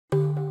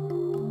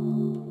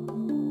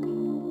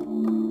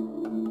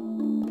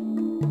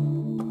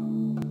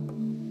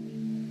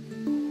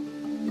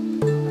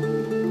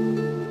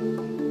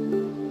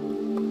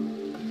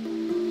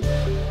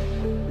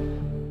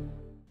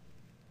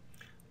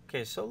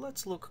Okay, so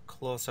let's look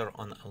closer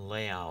on a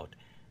layout.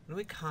 And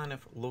we kind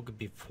of look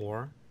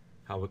before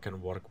how we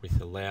can work with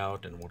the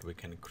layout and what we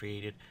can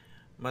create it.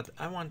 But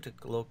I want to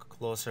look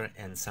closer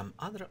and some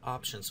other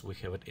options we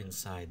have it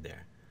inside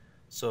there.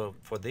 So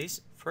for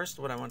this, first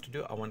what I want to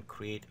do, I want to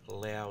create a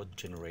layout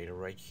generator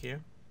right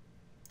here.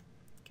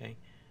 Okay,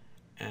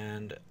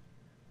 and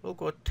we'll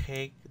go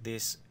take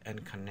this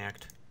and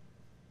connect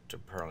to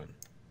Perlin.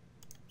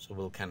 So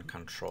we can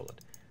control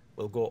it.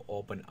 We'll go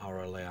open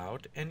our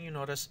layout, and you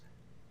notice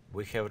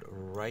we have it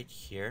right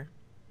here,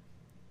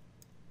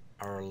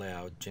 our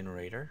layout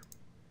generator,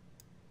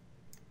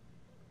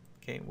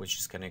 okay, which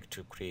is connected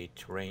to create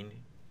terrain,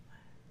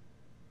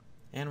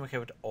 and we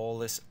have it all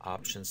these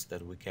options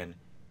that we can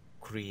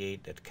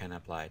create that can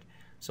apply it.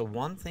 So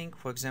one thing,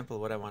 for example,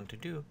 what I want to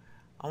do,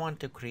 I want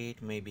to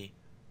create maybe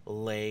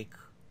lake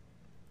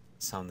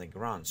something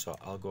around. So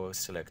I'll go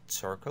select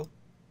circle.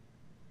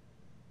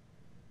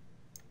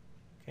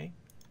 Okay,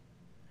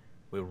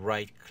 we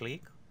right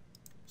click,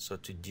 so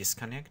to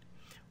disconnect.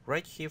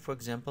 Right here, for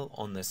example,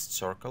 on this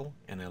circle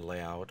and a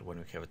layout, when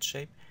we have its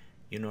shape,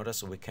 you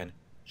notice we can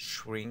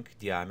shrink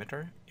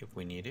diameter if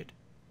we need it.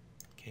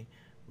 Okay,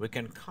 we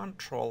can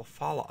control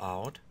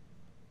fallout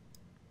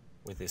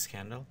with this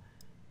handle,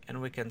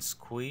 and we can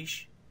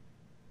squish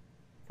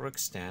or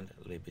extend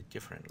a little bit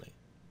differently.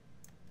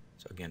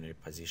 So again,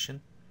 reposition.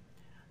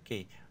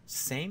 Okay,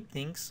 same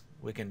things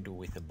we can do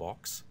with a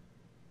box.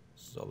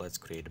 So let's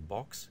create a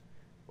box.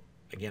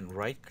 Again,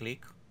 right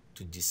click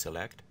to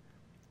deselect.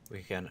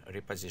 We can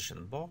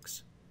reposition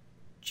box,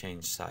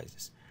 change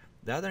sizes.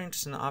 The other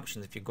interesting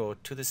option, if you go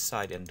to the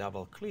side and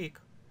double click,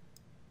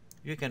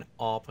 you can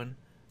open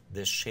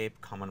the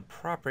shape common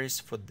properties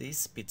for this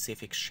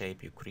specific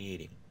shape you're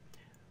creating,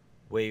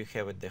 where you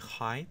have the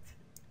height,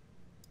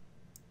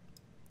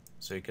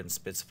 so you can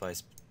specify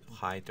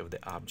height of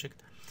the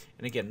object.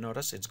 And again,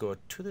 notice it's go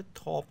to the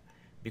top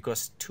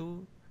because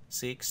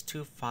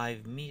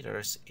 2625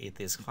 meters it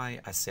is high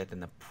as set in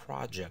the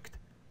project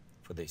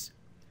for this.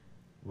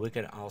 We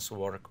can also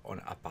work on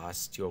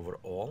opacity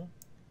overall,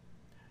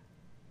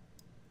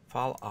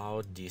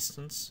 fallout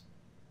distance.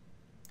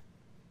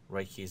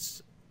 Right here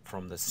is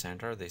from the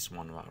center, this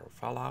one our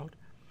fallout.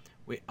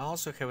 We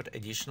also have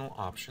additional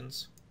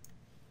options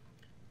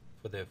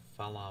for the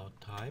fallout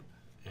type,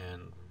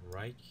 and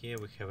right here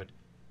we have it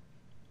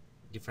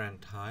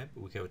different type.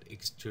 We have it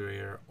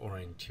exterior or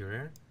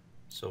interior,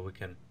 so we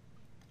can,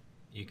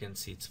 you can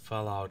see it's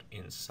fallout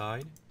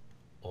inside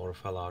or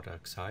fallout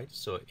outside.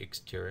 So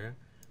exterior,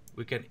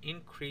 we can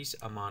increase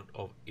amount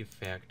of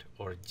effect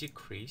or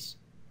decrease,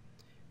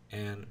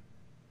 and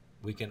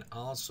we can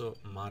also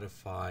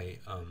modify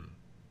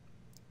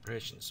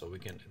pressure. So we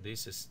can,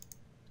 this is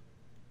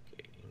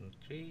okay,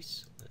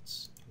 increase,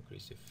 let's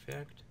increase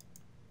effect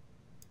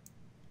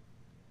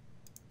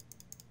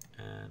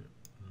and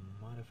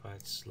modify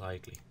it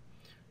slightly.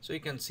 So you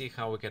can see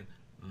how we can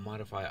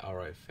modify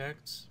our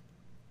effects,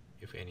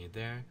 if any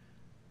there,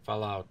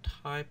 fallout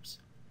types,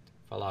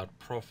 fallout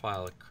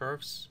profile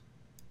curves,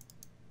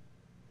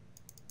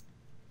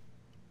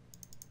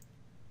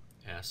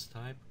 S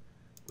type.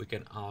 We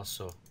can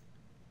also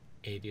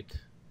edit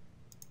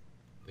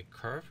the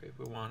curve if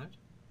we want it.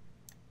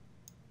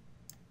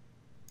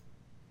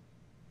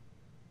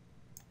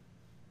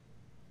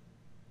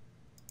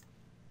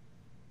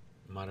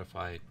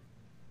 Modify it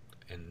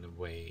in the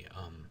way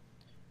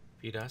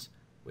fit us.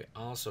 We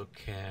also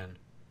can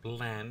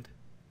blend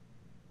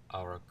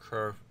our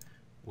curve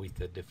with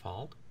the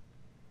default,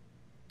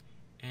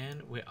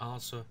 and we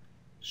also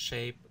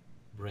shape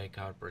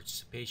breakout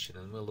participation,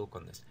 and we'll look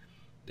on this.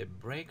 The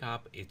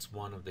breakout, it's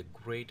one of the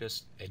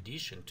greatest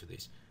addition to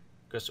this,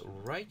 because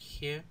right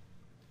here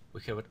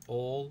we have it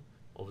all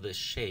of the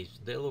shapes.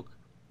 They look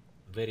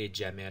very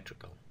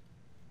geometrical,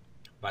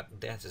 but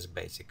that is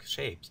basic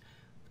shapes.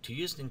 To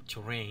use in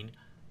terrain,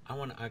 I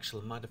want to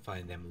actually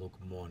modify them look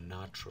more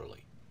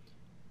naturally.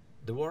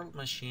 The world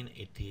machine,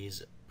 it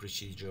is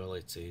procedural,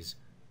 it is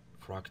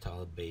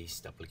fractal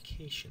based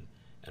application,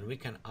 and we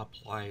can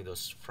apply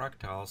those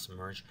fractals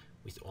merge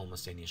with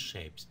almost any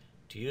shapes.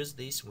 To use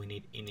this, we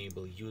need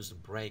enable use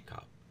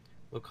breakout.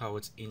 Look how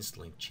it's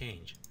instantly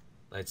changed.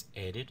 Let's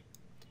edit,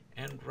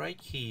 and right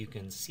here you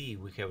can see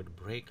we have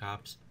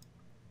breakups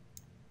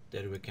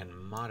that we can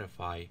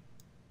modify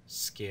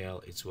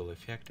scale, it will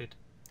affect it,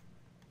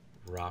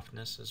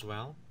 roughness as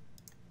well.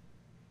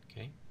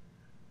 Okay,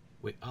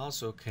 we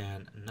also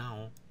can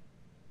now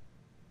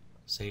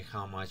say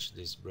how much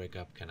this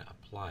breakup can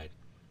apply.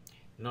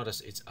 Notice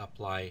it's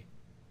applied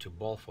to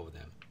both of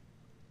them.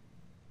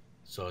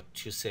 So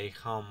to say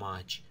how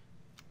much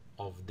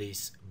of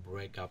this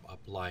breakup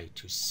apply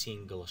to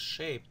single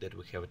shape that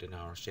we have it in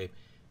our shape,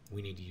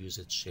 we need to use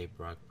it shape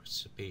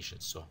participation.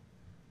 So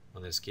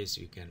in this case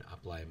you can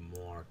apply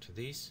more to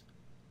this.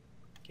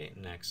 Okay,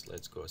 next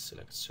let's go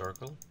select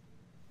circle.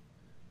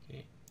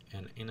 Okay,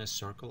 and in a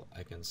circle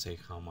I can say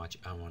how much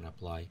I want to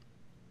apply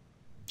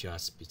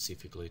just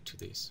specifically to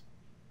this.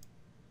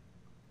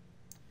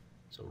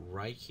 So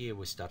right here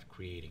we start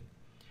creating.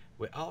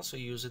 We also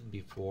use it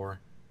before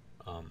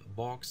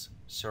box,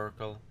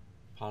 circle,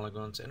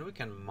 polygons, and we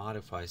can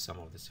modify some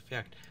of this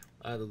effect.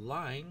 The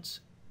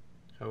lines,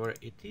 however,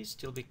 it is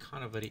still be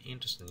kind of very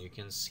interesting. You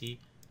can see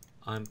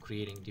I'm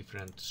creating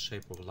different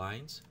shape of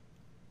lines.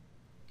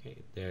 Okay,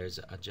 there's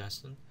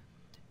adjustment.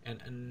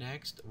 And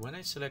next, when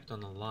I select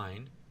on a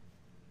line,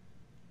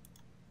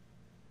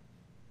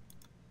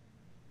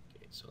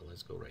 okay, so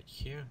let's go right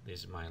here. This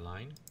is my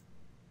line.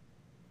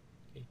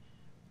 Okay,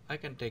 I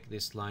can take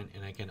this line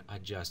and I can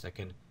adjust. I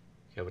can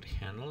have it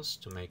handles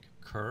to make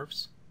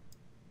curves.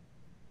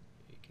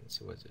 You can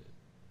see what it,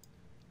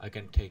 I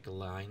can take a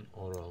line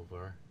all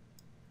over,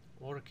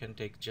 or I can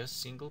take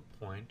just single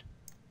point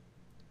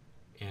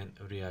and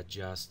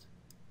readjust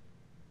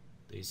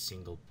this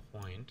single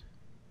point,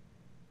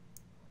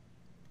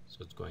 so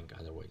it's going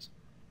other ways.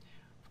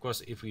 Of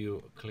course, if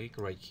you click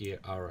right here,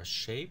 our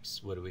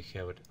shapes, where we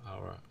have it,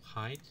 our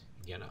height,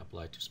 again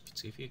apply to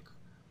specific,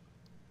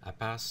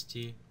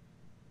 opacity,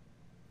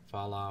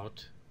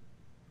 fallout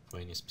for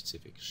any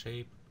specific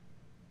shape,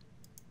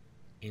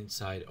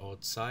 inside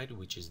outside,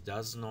 which is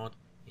does not,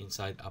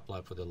 inside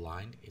apply for the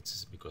line,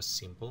 it's because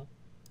simple,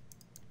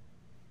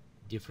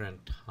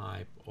 different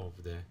type of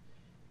the,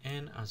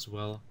 and as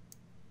well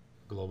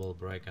global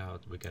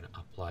breakout we can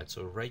apply it.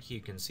 So right here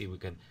you can see we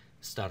can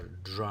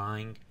start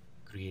drawing,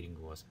 creating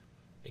was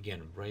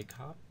again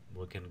breakout.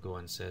 We can go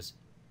and says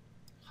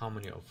how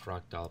many of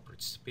fractal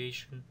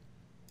participation,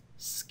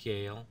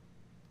 scale,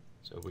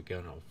 so we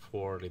can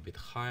afford a little bit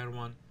higher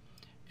one,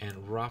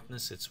 and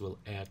roughness it will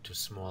add to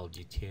small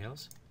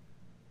details.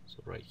 So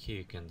right here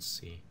you can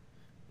see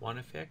one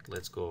effect.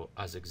 Let's go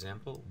as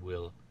example,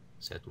 we'll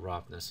set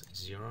roughness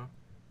 0.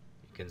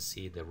 You can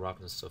see the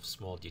roughness of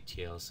small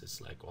details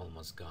is like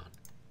almost gone.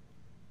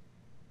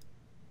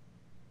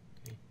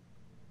 Okay,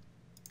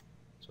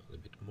 so a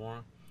little bit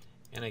more,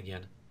 and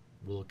again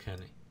we can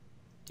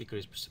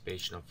decrease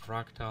participation of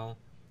fractal,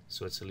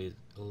 so it's a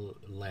little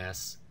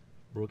less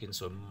broken,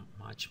 so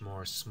much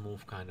more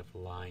smooth kind of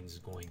lines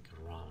going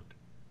around.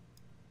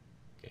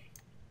 Okay,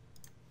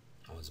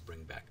 now let's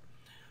bring back.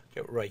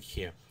 Okay, right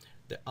here.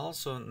 The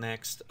also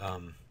next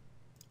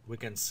we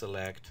can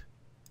select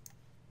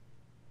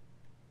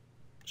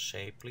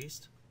shape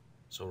list.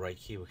 So right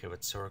here we have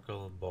a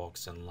circle,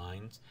 box, and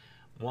lines.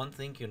 One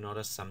thing you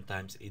notice,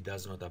 sometimes it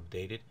does not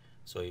update it.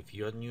 So if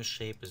your new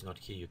shape is not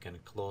here, you can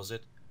close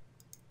it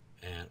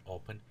and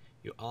open.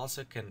 You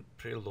also can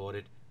preload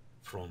it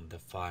from the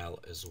file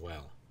as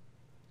well.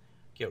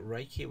 Okay,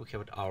 right here we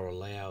have our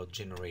layout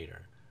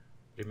generator.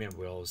 Remember,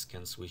 we always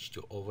can switch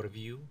to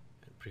overview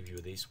and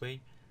preview this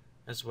way.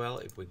 As well,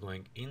 if we're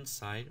going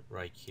inside,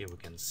 right here we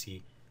can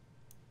see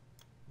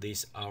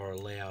this our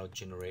layout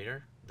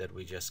generator that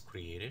we just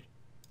created.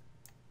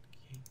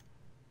 Okay.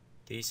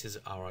 This is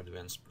our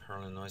advanced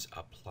parallel noise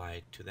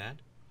applied to that.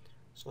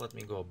 So let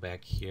me go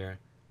back here,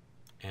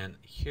 and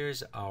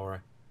here's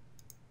our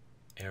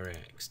area,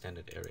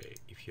 extended area.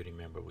 If you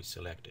remember, we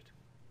selected.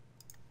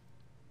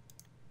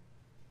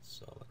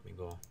 So let me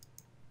go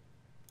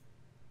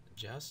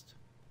adjust,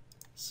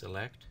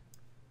 select,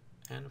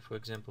 and for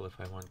example, if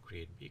I want to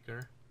create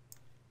bigger,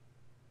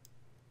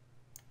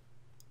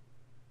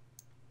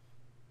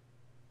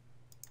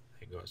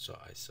 I go, so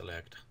I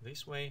select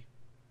this way.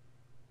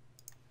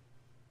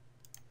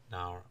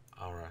 Now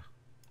our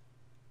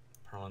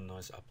parallel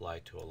noise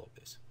applied to all of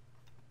this.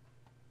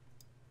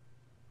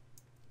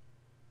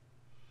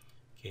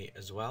 Okay,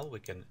 as well we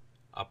can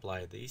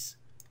apply this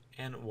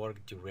and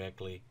work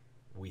directly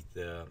with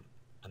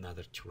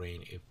another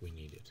terrain if we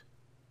need it.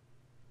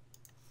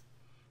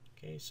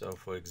 Okay, so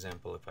for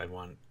example, if I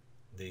want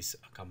this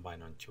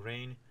combined on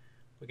terrain,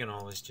 we can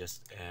always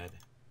just add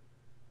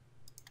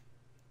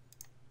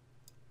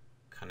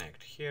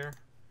connect here.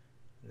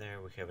 There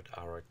we have it,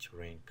 our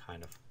terrain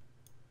kind of.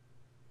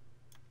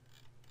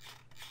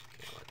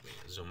 Okay, let me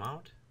zoom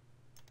out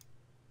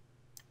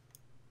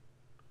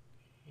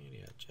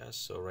and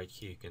adjust. So right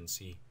here you can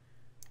see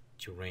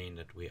terrain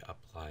that we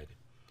applied.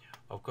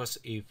 Of course,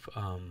 if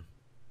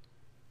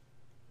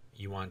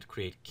you want to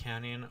create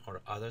canyon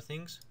or other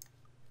things,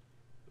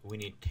 we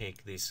need to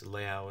take this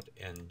layout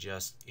and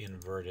just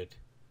invert it,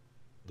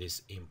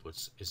 these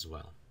inputs as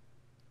well.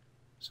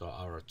 So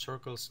our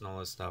circles and all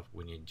that stuff,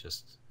 we need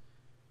just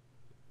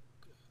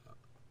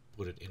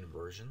put it in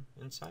inversion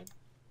inside.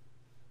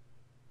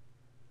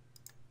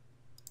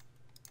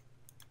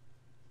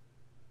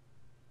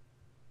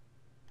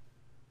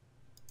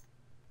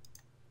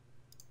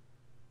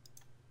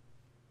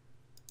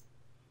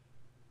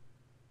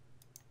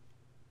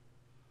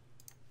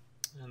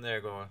 And there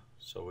you go.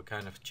 So we're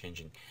kind of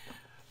changing.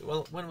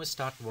 Well, when we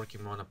start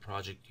working on a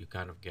project, you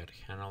kind of get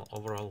handle.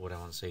 Overall, what I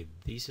want to say,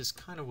 this is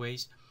kind of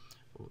ways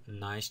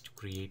nice to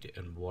create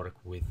and work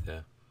with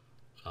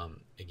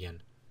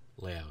again,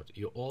 layout.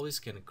 You always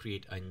can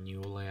create a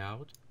new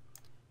layout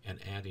and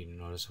add in.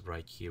 Notice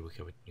right here we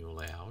have a new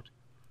layout.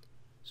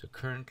 So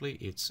currently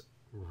it's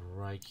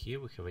right here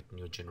we have a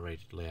new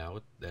generated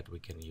layout that we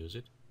can use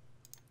it.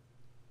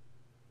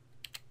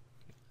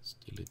 Okay, let's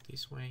delete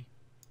this way.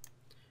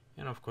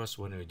 And of course,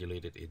 when we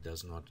delete it, it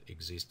does not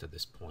exist at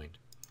this point.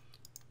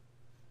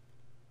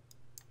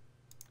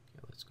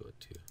 Okay, let's Let's go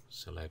to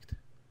select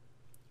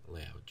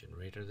layout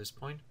generator at this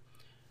point.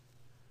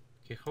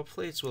 Okay,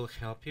 hopefully it will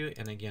help you.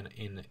 And again,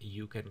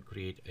 you can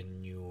create a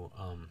new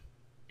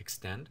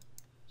extend.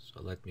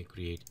 So let me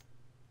create,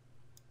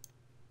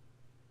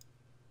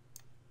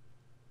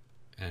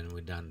 and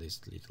we've done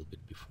this a little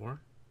bit before.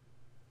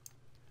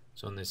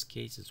 So in this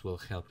case, it will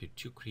help you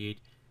to create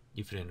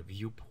different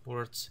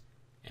viewports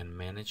and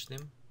manage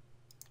them.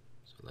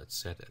 So let's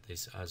set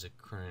this as a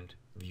current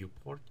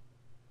viewport.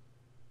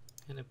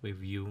 And if we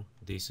view,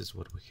 this is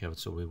what we have.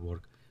 So we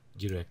work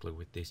directly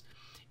with this.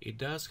 It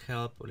does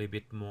help a little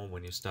bit more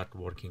when you start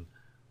working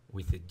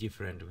with the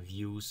different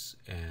views,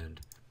 and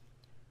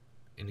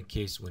in the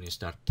case when you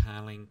start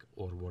tiling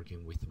or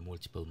working with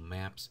multiple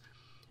maps,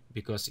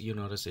 because you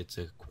notice it's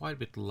a quite a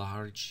bit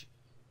large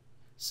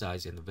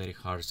size and very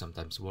hard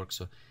sometimes work.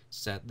 So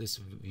set this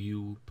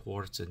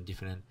viewports and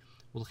different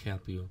will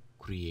help you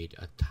create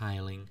a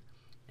tiling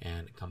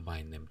and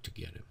combine them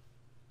together.